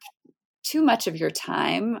taken up too much of your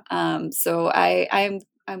time, so I'm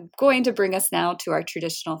going to bring us now to our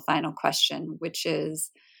traditional final question, which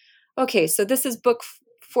is, okay, so this is book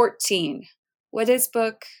 14. What is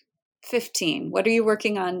book 15? What are you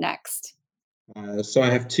working on next? So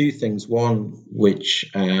I have two things. One, which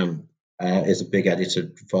is a big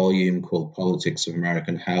edited volume called Politics of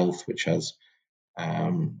American Health, which has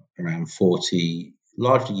around 40,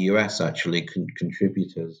 largely US actually,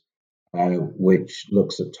 contributors, which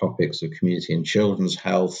looks at topics of community and children's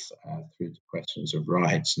health through to questions of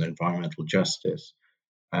rights and environmental justice.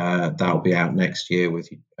 That'll be out next year with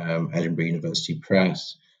Edinburgh University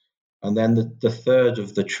Press. And then the third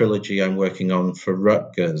of the trilogy I'm working on for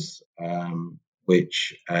Rutgers,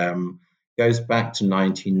 which goes back to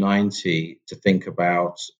 1990 to think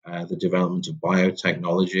about the development of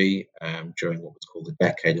biotechnology during what was called the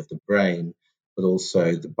decade of the brain, but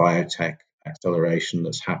also the biotech acceleration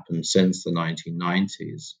that's happened since the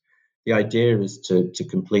 1990s. The idea is to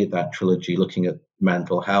complete that trilogy looking at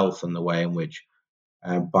mental health and the way in which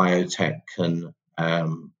biotech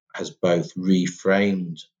has both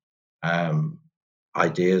reframed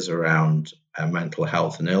ideas around mental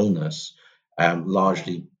health and illness,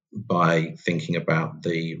 largely by thinking about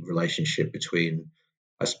the relationship between,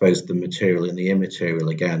 I suppose, the material and the immaterial.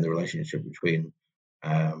 Again, the relationship between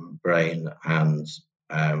brain and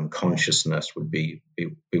consciousness would be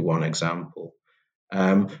one example.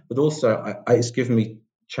 But also, it's given me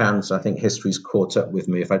chance, I think history's caught up with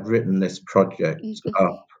me. If I'd written this project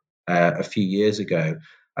up a few years ago,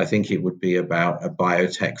 I think it would be about a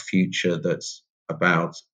biotech future that's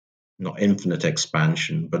about not infinite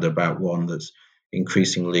expansion, but about one that's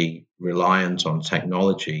increasingly reliant on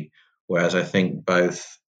technology. Whereas I think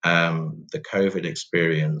both the COVID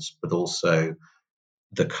experience, but also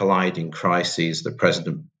the colliding crises that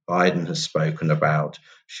President Biden has spoken about,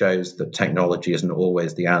 shows that technology isn't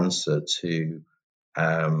always the answer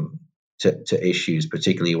um, to issues,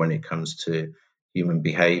 particularly when it comes to human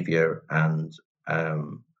behavior. And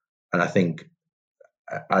I think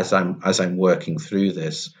as I'm working through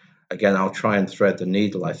this, again, I'll try and thread the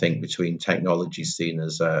needle. I think between technology seen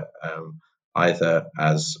as either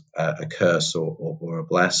as a curse or a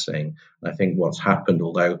blessing. And I think what's happened,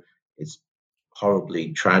 although it's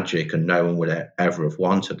horribly tragic and no one would ever have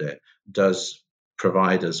wanted it, does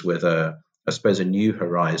provide us with I suppose, a new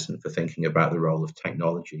horizon for thinking about the role of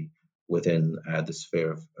technology within the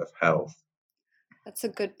sphere of health. That's a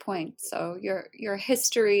good point. So your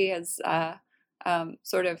history is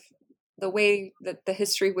sort of the way that the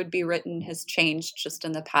history would be written has changed just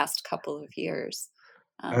in the past couple of years,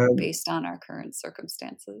 based on our current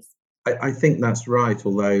circumstances. I think that's right,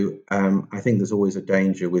 although I think there's always a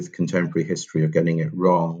danger with contemporary history of getting it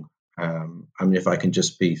wrong. I mean, if I can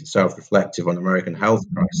just be self-reflective on American health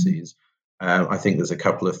crises, I think there's a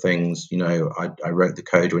couple of things. I wrote the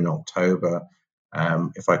Coda in October.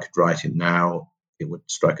 If I could write it now, it would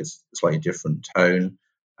strike a slightly different tone,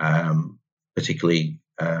 particularly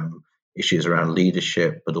issues around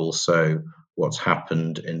leadership, but also what's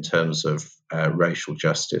happened in terms of racial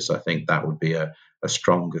justice. I think that would be a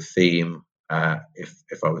stronger theme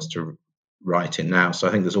if I was to write it now. So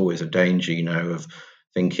I think there's always a danger, of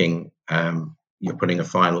thinking you're putting a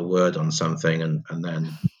final word on something, and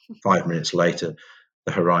then 5 minutes later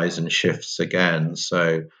the horizon shifts again.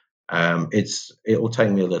 So it will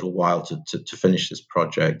take me a little while to finish this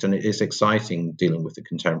project, and it is exciting dealing with the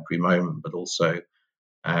contemporary moment, but also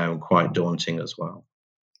quite daunting as well.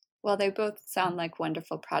 Well, they both sound like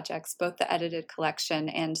wonderful projects, both the edited collection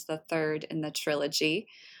and the third in the trilogy.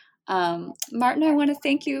 Martin, I want to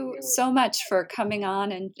thank you so much for coming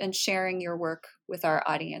on and sharing your work with our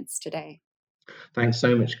audience today. Thanks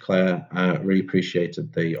so much, Claire. I really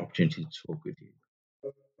appreciated the opportunity to talk with you.